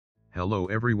Hello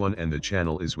everyone, and the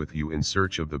channel is with you in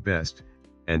search of the best,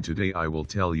 and today I will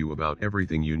tell you about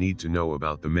everything you need to know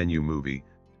about the Menu movie,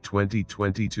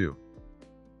 2022.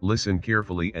 Listen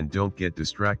carefully and don't get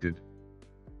distracted.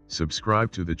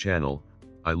 Subscribe to the channel.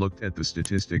 I looked at the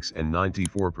statistics and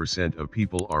 94% of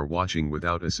people are watching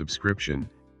without a subscription.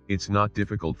 It's not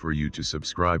difficult for you to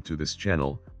subscribe to this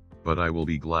channel, but I will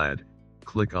be glad.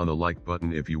 Click on the like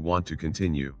button if you want to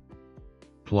continue.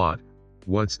 Plot: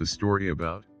 what's the story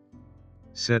about?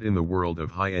 Set in the world of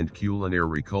high-end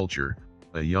culinary culture,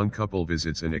 a young couple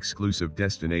visits an exclusive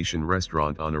destination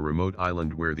restaurant on a remote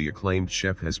island where the acclaimed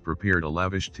chef has prepared a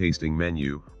lavish tasting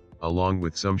menu, along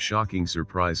with some shocking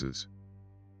surprises.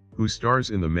 Who stars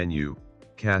in the menu?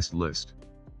 Cast list: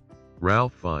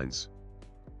 Ralph Fiennes,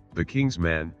 The King's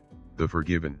Man, The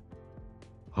Forgiven;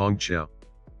 Hong Chow,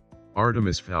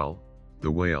 Artemis Fowl,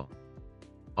 The Whale;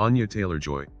 Anya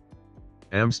Taylor-Joy,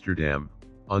 Amsterdam,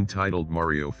 untitled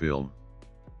Mario film;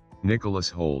 Nicholas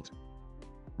Hoult,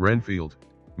 Renfield,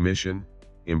 Mission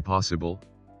Impossible,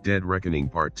 Dead Reckoning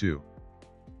Part 2;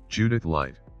 Judith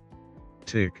Light,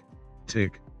 Tick,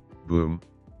 Tick, Boom,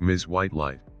 Ms.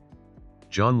 Whitelight;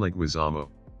 John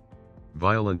Leguizamo,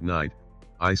 Violent Night,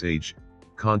 Ice Age,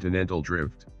 Continental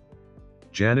Drift;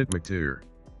 Janet McTeer,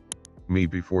 Me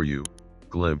Before You,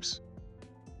 Glimpse.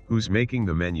 Who's making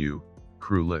the menu?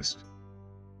 Crew list.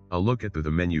 A look at the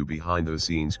menu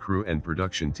behind-the-scenes crew and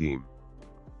production team.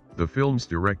 The film's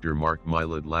director Mark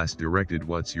Mylod last directed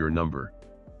What's Your Number?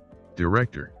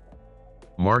 Director: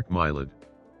 Mark Mylod.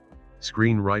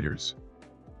 Screenwriters: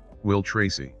 Will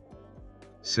Tracy,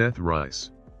 Seth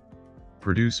Rice.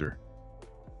 Producer: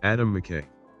 Adam McKay.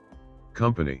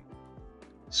 Company: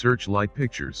 Searchlight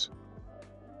Pictures.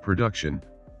 Production: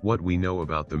 What we know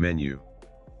about the menu.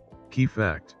 Key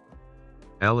fact: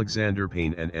 Alexander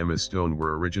Payne and Emma Stone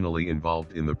were originally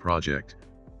involved in the project,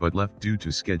 but left due to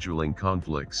scheduling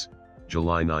conflicts,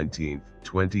 July 19,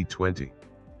 2020.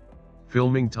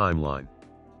 Filming timeline: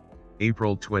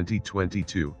 April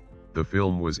 2022, the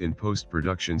film was in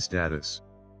post-production status.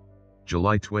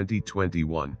 July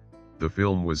 2021, the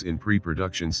film was in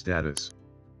pre-production status.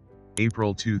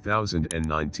 April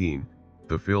 2019,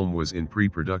 the film was in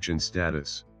pre-production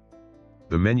status.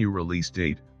 The menu release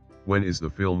date: when is the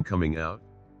film coming out?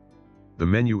 The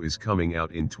menu is coming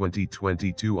out in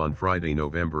 2022 on Friday,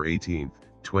 November 18,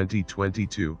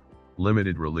 2022,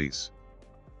 limited release.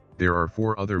 There are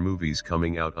 4 other movies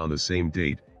coming out on the same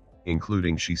date,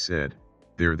 including She Said,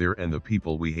 They're There and The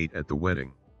People We Hate at the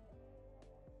Wedding.